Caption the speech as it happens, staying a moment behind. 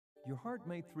Your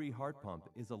HeartMate 3 heart pump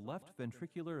is a left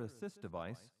ventricular assist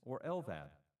device, or LVAD,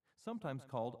 sometimes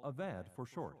called a VAD for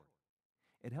short.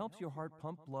 It helps your heart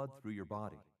pump blood through your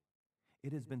body.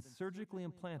 It has been surgically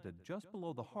implanted just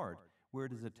below the heart, where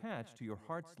it is attached to your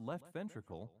heart's left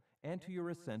ventricle and to your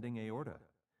ascending aorta,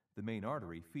 the main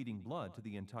artery feeding blood to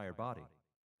the entire body.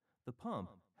 The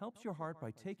pump helps your heart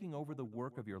by taking over the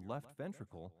work of your left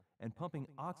ventricle and pumping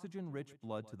oxygen-rich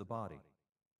blood to the body.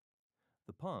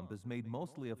 The pump is made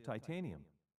mostly of titanium.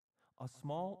 A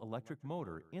small electric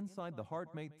motor inside the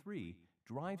HeartMate 3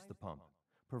 drives the pump,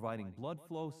 providing blood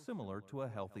flow similar to a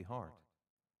healthy heart.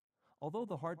 Although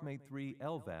the HeartMate 3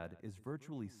 LVAD is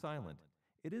virtually silent,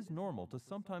 it is normal to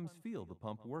sometimes feel the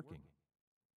pump working.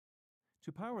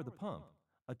 To power the pump,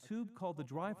 a tube called the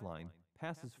driveline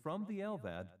passes from the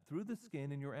LVAD through the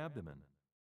skin in your abdomen.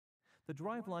 The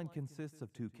driveline consists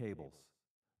of two cables,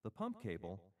 the pump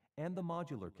cable and the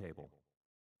modular cable.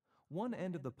 One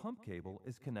end of the pump cable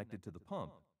is connected to the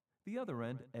pump, the other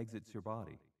end exits your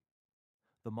body.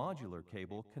 The modular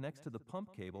cable connects to the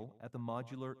pump cable at the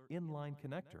modular inline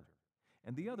connector,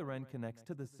 and the other end connects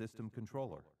to the system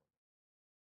controller.